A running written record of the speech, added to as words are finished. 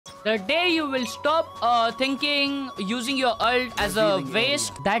The day you will stop thinking using your ult as a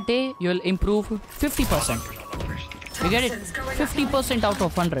waste, that day you will improve 50%. You get it? 50% out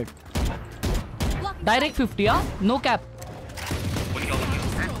of 100. Direct 50, huh? No cap.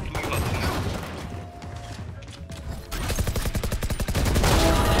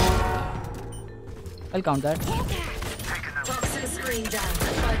 I'll count that. Toxin screen down.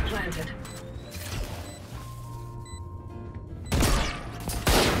 Spike planted.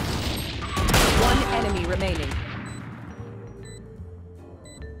 One enemy remaining.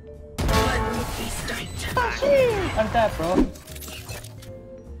 Untap, bro.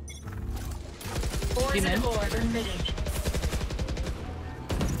 Poison orb emitting.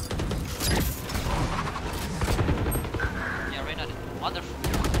 Yeah, right now. Wonderful.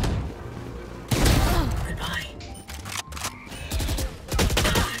 Goodbye.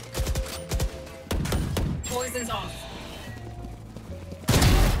 Poison's off.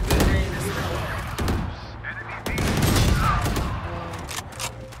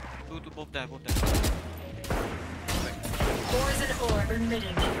 Both there. Poison orb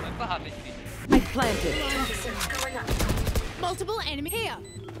emitting. I Planted. Toxins going up. Multiple enemy here.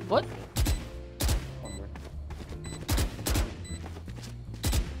 What?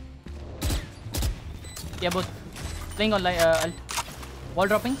 Yeah, both. Playing on ult. Wall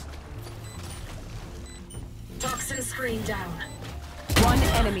dropping. Toxin screen down. One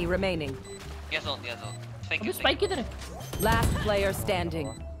enemy remaining. Yes, all. Thank you. Spike किधर है? Last player standing.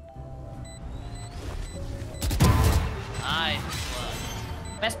 Nice.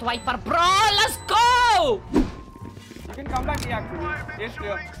 Best wiper, bro. Let's go. You can come back here. Yes,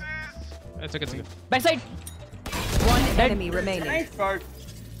 clear. It's okay. Backside. One enemy remaining. Nice shot.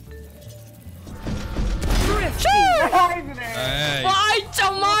 भाई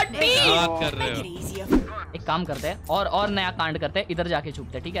चमाटी बात कर रहे हो एक काम करते हैं और नया कांड करते हैं इधर जाके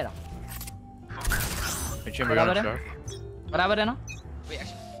छुपते हैं ठीक है ना बराबर है ना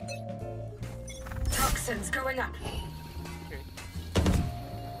Toxins going up.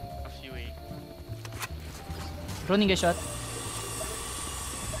 Running a shot.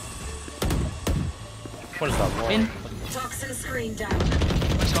 What is that? In. Toxin screen down.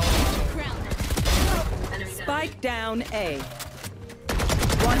 Spike down A.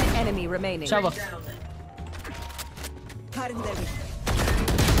 One enemy remaining. Shower.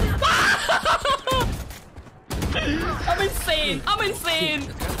 I'm insane.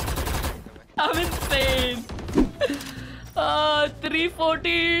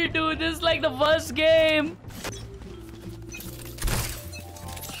 340, dude. This is like the worst game.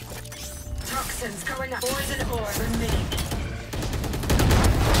 Toxins going up. Poison orb emitting.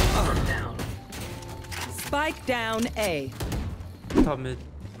 Down. Spike down A. Top mid.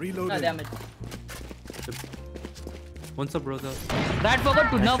 God damn it. What's up, brother? Rat forgot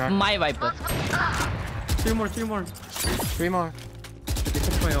to nerf my Viper. Three more. They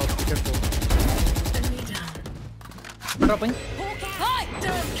took my ult. Be careful. Enemy down. Dropping.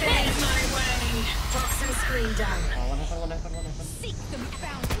 Don't get in my way. Toxin screen down. Seek them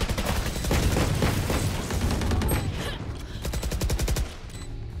found.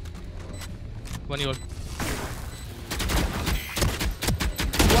 One ult.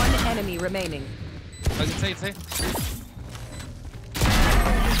 One enemy remaining. Say.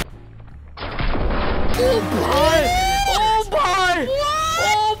 Oh boy!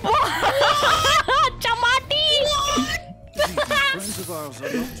 Chamati!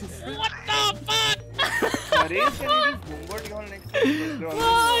 What the fuck?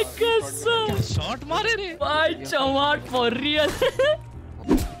 My कसम! Shot मारे रे. My chamat for real.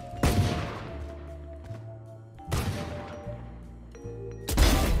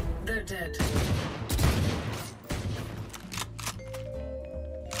 They're dead.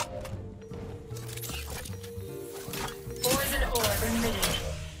 Poison orb emitting.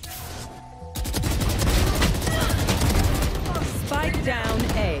 Spike down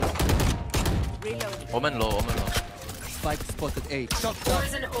A. Omen low. Spike spotted A.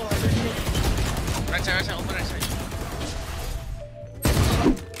 Poison orb emitting. Right side. Open right side.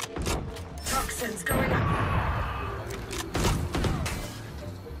 Toxins going up.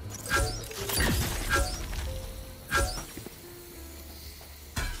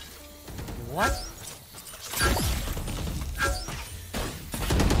 What?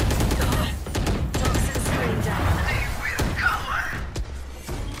 Toxin screen down.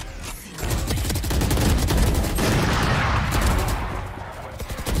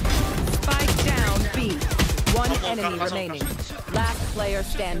 Spike down B. One enemy remaining. Last player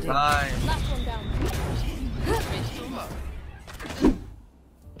standing. Last one down.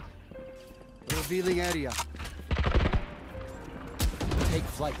 Revealing area. Take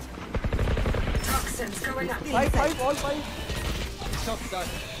flight. Toxins going up. 5, all 5. Shot done.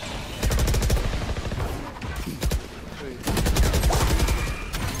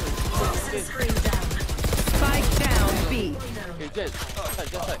 Toxin screen down. Spike down B.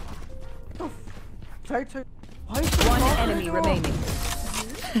 Side. One enemy remaining.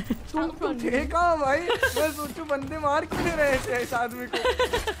 तुम देखा भाई मैं सोचूं बंदे मार क्यों नहीं रहे थे इस आदमी को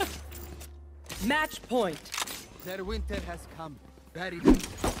Match point. Their winter has come. Very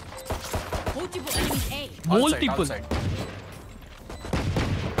Multiple enemies A. Multiple.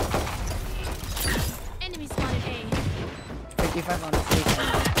 Enemy spotted A. 85 on the stage.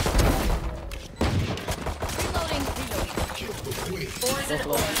 Reloading.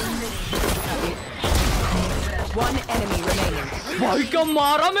 One enemy remaining. भाई क्या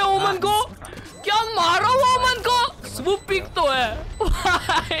मारा मैं ओमन को? क्या मारा वो ओमन को? वो पिक तो है.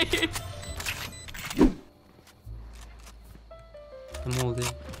 भाई. I'm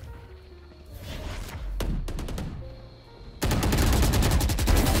holding.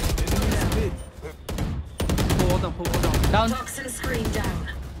 Hold on. Down. Toxin screen down.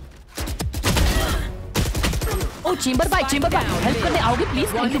 Oh, chamber by. Help करने आओगे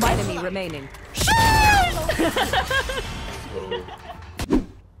please? One Thank you, bye. enemy remaining.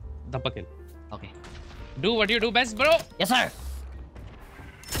 Double kill. Okay. Do what you do best, bro. Yes, sir.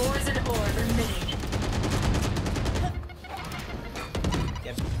 Poison orb emitting.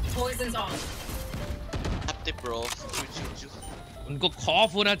 Poison's off. Tap bro. उनको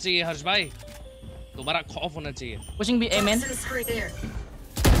खौफ होना चाहिए हर्ष भाई. तुम्हारा खौफ होना चाहिए. Pushing B, amen. Toxin screen there.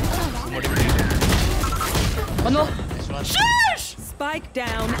 One more. Shush! Spike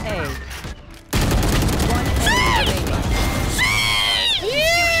down A. One enemy remaining.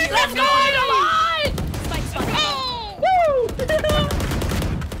 Let's go, Dynamite! Spike spotted A.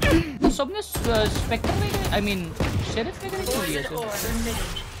 तो सबने स्पेक्टर में गए, I mean शेरिफ में गए क्यों लिए Poison orb थे?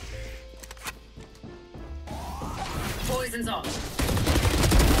 emitting. Poison's off.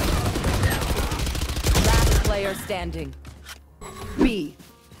 Last player standing. B.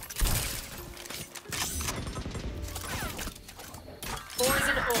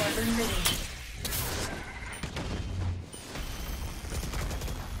 Poison orb emitting.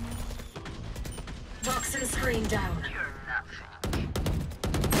 Toxin screen down.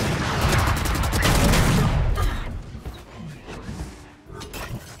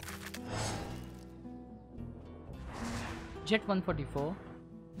 Jet 144.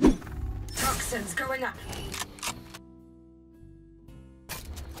 Toxins going up.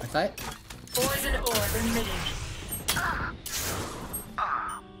 Outside. Poison orb emitting.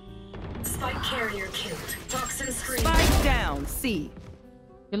 Spike carrier killed. Toxin screen. Spike down. C.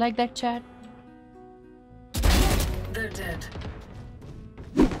 You like that chat? They're dead.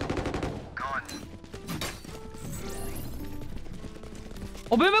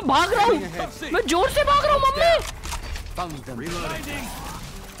 अबे मैं भाग रहा हूँ. मैं जोर से भाग रहा हूँ मम्मी. Found them. Reloading.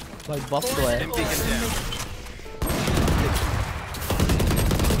 भाई बफ तो है.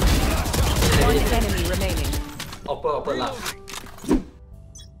 One enemy remaining. Upper left.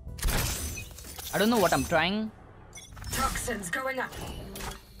 I don't know what I'm trying. Toxins going up.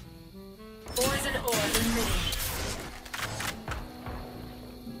 Poison orb emitting.